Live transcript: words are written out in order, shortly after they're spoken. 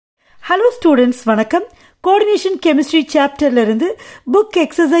Hello students, வணக்கம். Coordination Chemistry chapterல இருந்து book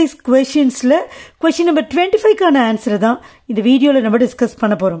exercise questionsல question number 25 கான ஆன்சர் தான் இந்த வீடியோல நம்ம டிஸ்கஸ்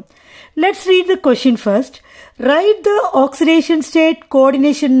பண்ண போறோம். Let's read the question first. Write the oxidation state,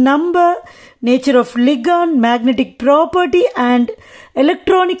 coordination number, nature of ligand, magnetic property and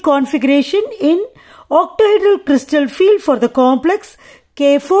electronic configuration in octahedral crystal field for the complex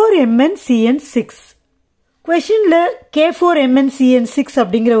K4MnCN6. Questionல K4MnCN6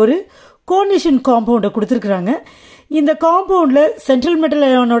 அப்படிங்கிற ஒரு coordination காம்பவுண்டை கொடுத்துருக்குறாங்க. இந்த காம்பவுண்டில் central metal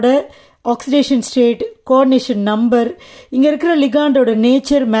அயானோட oxidation state, coordination number, இங்கே இருக்கிற லிகாண்டோட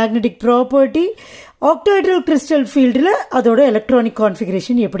nature, magnetic property, octahedral crystal ஃபீல்டில் அதோட electronic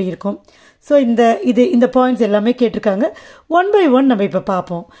configuration எப்படி இருக்கும். ஸோ இந்த பாயிண்ட்ஸ் எல்லாமே கேட்டிருக்காங்க. ஒன் பை ஒன் நம்ம இப்போ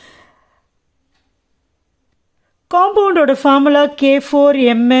பார்ப்போம். காம்பவுண்டோட ஃபார்முலா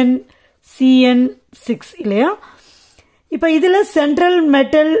K4MnCN6 இல்லையா? இப்போ இதில் சென்ட்ரல்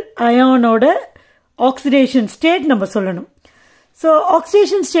மெட்டல் அயானோட ஆக்சிடேஷன் ஸ்டேட் நம்ம சொல்லணும். ஸோ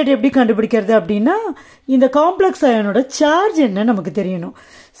ஆக்சிடேஷன் ஸ்டேட் எப்படி கண்டுபிடிக்கிறது அப்படின்னா, இந்த காம்ப்ளெக்ஸ் அயானோட சார்ஜ் என்ன நமக்கு தெரியணும்.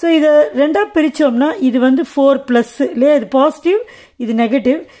 ஸோ இதை ரெண்டாக பிரித்தோம்னா இது வந்து 4+ இல்லையா, இது பாசிட்டிவ், இது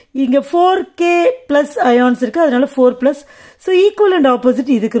நெகட்டிவ். இங்கே 4K+ அயான்ஸ் இருக்குது, அதனால 4+. ஸோ ஈக்குவல் அண்ட்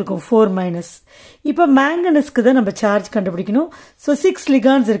ஆப்போசிட் இதுக்கு இருக்கும் 4-. இப்போ மேங்கனஸ்க்கு தான் நம்ம சார்ஜ் கண்டுபிடிக்கணும். ஸோ 6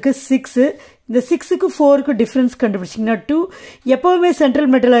 லிகான்ஸ் இருக்குது, 6. இந்த 6க்கு 4க்கு டிஃப்ரென்ஸ் கண்டுபிடிச்சிங்கன்னா 2. எப்போவுமே சென்ட்ரல்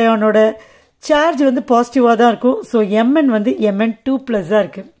மெட்டல் அயானோட சார்ஜ் வந்து பாசிட்டிவாக தான் இருக்கும். ஸோ Mn வந்து Mn2+ தான்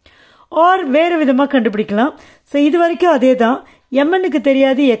இருக்குது. ஆர் வேறு விதமாக கண்டுபிடிக்கலாம். ஸோ இது வரைக்கும் அதே தான். Mnக்கு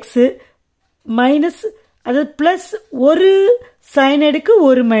தெரியாது எக்ஸு, மைனஸ், அதாவது ப்ளஸ் ஒரு சைனைடுக்கு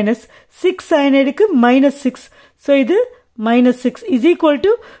ஒரு மைனஸ், 6 சைனைடுக்கு -6. ஸோ இது -6 is equal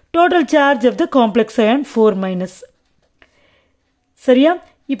to total charge of the complex ion 4-. சரியா?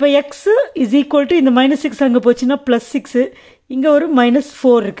 இப்போ எக்ஸ் இஸ் ஈக்குவல் டு இந்த -6 அங்கே போச்சுன்னா +6, இங்கே ஒரு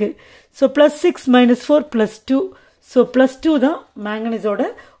 -4 இருக்குது. ஸோ +6 -4 +2. ஸோ +2 தான் மேங்கனீஸோட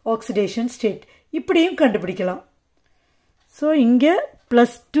ஆக்சிடேஷன் ஸ்டேட். இப்படியும் கண்டுபிடிக்கலாம். ஸோ இங்கே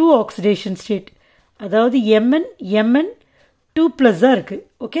 +2 ஆக்சிடேஷன் ஸ்டேட், அதாவது Mn2+ தான் இருக்குது.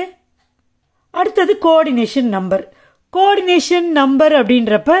 ஓகே, அடுத்தது கோஆர்டினேஷன் நம்பர். கோஆர்டினேஷன் நம்பர்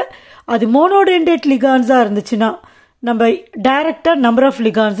அப்படின்றப்ப அது மோனோடென்டேட் லிகான்ஸாக இருந்துச்சுன்னா நம்ம டைரக்டாக நம்பர் ஆஃப்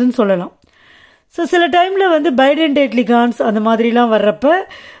லிகான்ஸ்ன்னு சொல்லலாம். ஸோ சில டைமில் வந்து பைடென்டேட் லிகான்ஸ் அந்த மாதிரிலாம் வர்றப்ப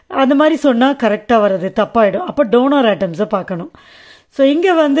அந்த மாதிரி சொன்னால் கரெக்டாக வர்றது தப்பாயிடும். அப்போ டோனார் ஆட்டம்ஸை பார்க்கணும். ஸோ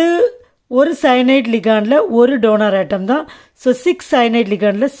இங்கே வந்து ஒரு சைனைட் லிகானில் ஒரு டோனார் ஆட்டம் தான். So 6 cyanide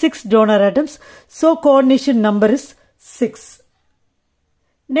லிகானில் 6 donor atoms. So coordination number is 6.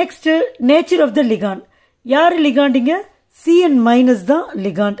 Next nature of the ligand. யார் லிகாண்டிங்க? Cn- தான்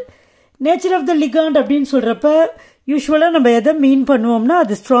ligand. Nature of the ligand அப்படின்னு சொல்கிறப்ப யூஸ்வலாக நம்ம எதை மீன் பண்ணுவோம்னா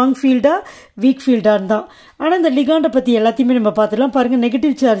அது ஸ்ட்ராங் ஃபீல்டா வீக் ஃபீல்டான்னு தான். ஆனால் இந்த லிகாண்டை பற்றி எல்லாத்தையுமே நம்ம பார்த்துலாம். பாருங்கள்,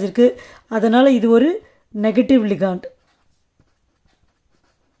 நெகட்டிவ் சார்ஜ் இருக்குது, அதனால் இது ஒரு நெகட்டிவ் லிகாண்ட்.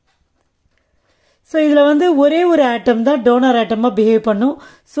 ஸோ இதில் வந்து ஒரே ஒரு ஆட்டம் தான் டோனார் ஆட்டமாக பிஹேவ் பண்ணும்.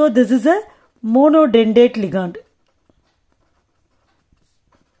 So this is a monodentate ligand.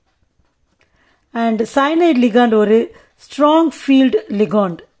 And cyanide ligand ஒரு strong field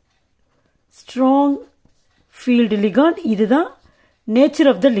ligand. Strong field ligand, இதுதான் nature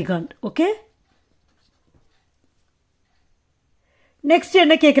of the ligand. Okay, next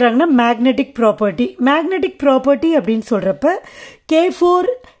என்ன கேட்குறாங்கன்னா மேக்னெட்டிக் ப்ராப்பர்ட்டி. மேக்னெட்டிக் ப்ராப்பர்ட்டி அப்படின்னு சொல்கிறப்ப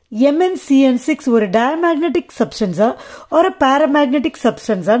K4MnCN6 ஒரு டயமேக்னெட்டிக் சப்ஸ்டன்ஸா ஒரு பேராமேக்னெட்டிக்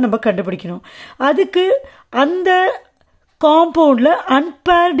சப்ஸ்டன்ஸா நம்ம கண்டுபிடிக்கணும். அதுக்கு அந்த காம்பவுண்டில்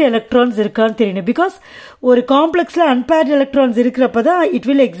அன்பேர்டு எலக்ட்ரான்ஸ் இருக்கான்னு தெரியணும். பிகாஸ் ஒரு காம்ப்ளெக்ஸில் அன்பேர்டு எலக்ட்ரான்ஸ் இருக்கிறப்ப தான் it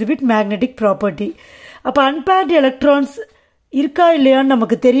will exhibit magnetic property. அப்போ அன்பேர்டு எலக்ட்ரான்ஸ் இருக்கா இல்லையான்னு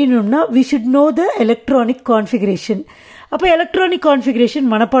நமக்கு தெரியணும்னா we should know the electronic configuration. அப்போ எலக்ட்ரானிக் கான்ஃபிகரேஷன்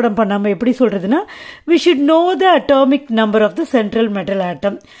மனப்பாடம் பண்ணாமல் எப்படி சொல்கிறதுனா we should know the atomic number of the central metal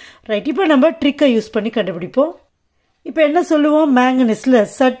atom. Right, இப்போ நம்ம ட்ரிக்கை யூஸ் பண்ணி கண்டுபிடிப்போம். இப்போ என்ன சொல்லுவோம்? மேங்கனீஸில்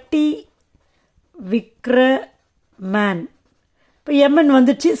சட்டி விக்ர மேன். இப்போ Mn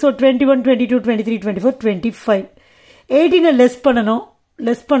வந்துச்சு. ஸோ 21, 22, 23, 24, 25. 18 லெஸ் பண்ணணும்.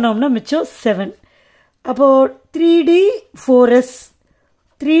 லெஸ் பண்ணோம்னா மிச்சம் 7. அப்போது 3D 4s.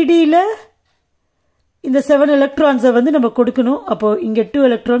 3Dயில் இந்த 7 எலக்ட்ரான்ஸை வந்து நம்ம கொடுக்கணும். அப்போது இங்கே 2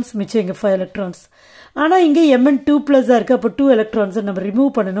 எலக்ட்ரான்ஸ், மிச்சம் இங்கே 5 எலக்ட்ரான்ஸ். ஆனால் இங்கே Mn2+ தான் இருக்குது. அப்போ 2 எலக்ட்ரான்ஸை நம்ம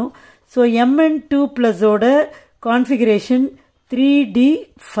ரிமூவ் பண்ணணும். So Mn2+ஓட configuration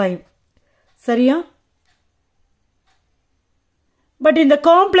 3D5. சரியா? பட் இந்த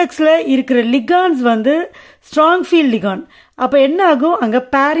காம்ப்ளெக்ஸில் இருக்கிற லிகான்ஸ் வந்து ஸ்ட்ராங் ஃபீல்ட் லிகான். அப்போ என்ன ஆகும்? அங்கே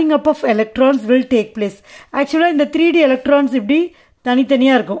bearing up of electrons will take place. ஆக்சுவலாக இந்த 3D எலக்ட்ரான்ஸ் இப்படி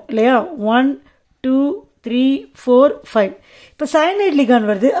தனித்தனியாக இருக்கும் இல்லையா? 1, 2, 3 4 5. இப்போ cyanide ligand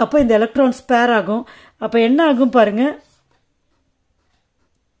வருது, அப்போ இந்த எலக்ட்ரான்ஸ் பேர் ஆகும். அப்போ என்ன ஆகும் பாருங்க,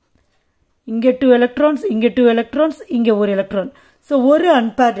 இங்க 2 electrons, இங்க 2 electrons, இங்க ஒரு electron. So ஒரு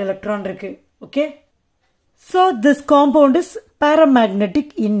unpaired electron இருக்கு. Okay? So this compound is paramagnetic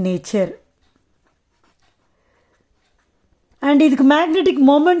in nature. And இதுக்கு magnetic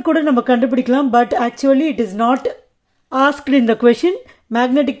moment கூட நம்ம கண்டுபிடிக்கலாம், but actually it is not asked in the question.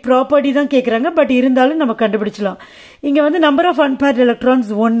 Magnetic property தான் கேக்குறாங்க, பட் இருந்தாலும் நம்ம கண்டுபிடிச்சலாம். இங்க வந்து number of unpaired electrons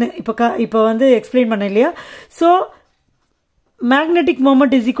 1 இப்போ வந்து எக்ஸ்பிளைன் பண்ண இல்லையா. So magnetic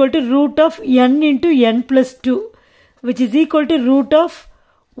moment is equal to root of n into n plus 2, which is equal to root of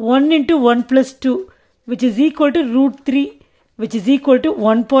 1 into 1 plus 2, which is equal to root 3, which is equal to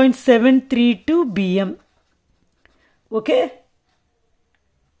 1.732 bm. Okay?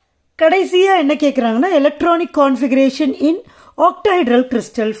 கடைசியா என்ன கேக்குறாங்கன்னா electronic configuration இன் octahedral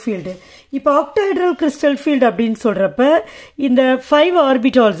crystal field. இப்போ octahedral crystal field அப்படின்னு சொல்றப்ப இந்த 5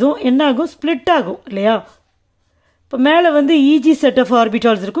 ஆர்பிட்டால்ஸும் என்ன ஆகும், split ஆகும் இல்லையா. இப்போ மேலே வந்து EG செட் ஆஃப்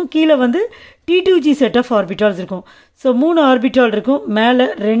ஆர்பிட்டால்ஸ் இருக்கும், கீழே வந்து T2G செட் ஆஃப் ஆர்பிட்டால்ஸ் இருக்கும். ஸோ 3 ஆர்பிட்டால் இருக்கும், மேலே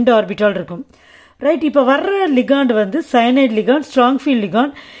 2 ஆர்பிட்டால் இருக்கும். ரைட். இப்போ வர்ற லிகாண்ட் வந்து cyanide ligand, strong field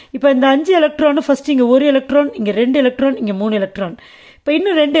ligand. இப்போ இந்த 5 எலக்ட்ரானும் ஃபர்ஸ்ட் இங்கே 1 எலக்ட்ரான், இங்கே 2 எலக்ட்ரான், இங்கே 3 எலக்ட்ரான். இப்போ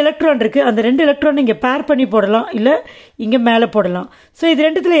இன்னும் 2 எலக்ட்ரான் இருக்கு, அந்த 2 எலக்ட்ரான் இங்கே பேர் பண்ணி போடலாம், இல்லை இங்கே மேலே போடலாம். ஸோ இது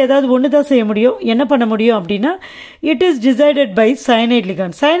ரெண்டுத்துல ஏதாவது ஒன்று தான் செய்ய முடியும். என்ன பண்ண முடியும் அப்படின்னா, it is decided by cyanide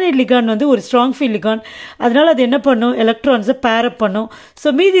ligand. Cyanide ligand வந்து ஒரு ஸ்ட்ராங் ஃபீல்ட் லிகாண்ட், அதனால அது என்ன பண்ணும், எலக்ட்ரான்ஸை பேர் அப் பண்ணும்.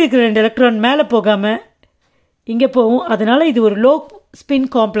 ஸோ மீதி இருக்கிற 2 எலக்ட்ரான் மேலே போகாம இங்கே போகும், அதனால இது ஒரு லோ ஸ்பின்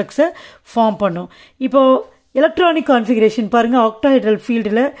காம்ப்ளெக்ஸை ஃபார்ம் பண்ணும். இப்போ எலக்ட்ரானிக் கான்ஃபிகரேஷன் பாருங்க, ஆக்டாஹெட்ரல்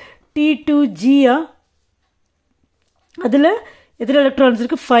ஃபீல்டில் T2G அதில் எத்தனை எலக்ட்ரான்ஸ்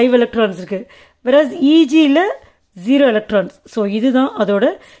இருக்கு, 5 எலக்ட்ரான்ஸ் இருக்கு. வெராஸ் EGல 0 எலக்ட்ரான்ஸ். ஸோ இதுதான் அதோட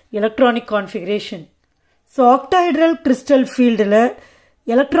electronic configuration. So octahedral crystal ஃபீல்டில்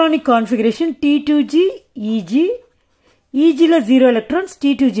electronic configuration T2G EG, EGல 0 electrons,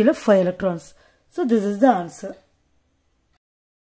 T2Gல 5 electrons. So this is the answer.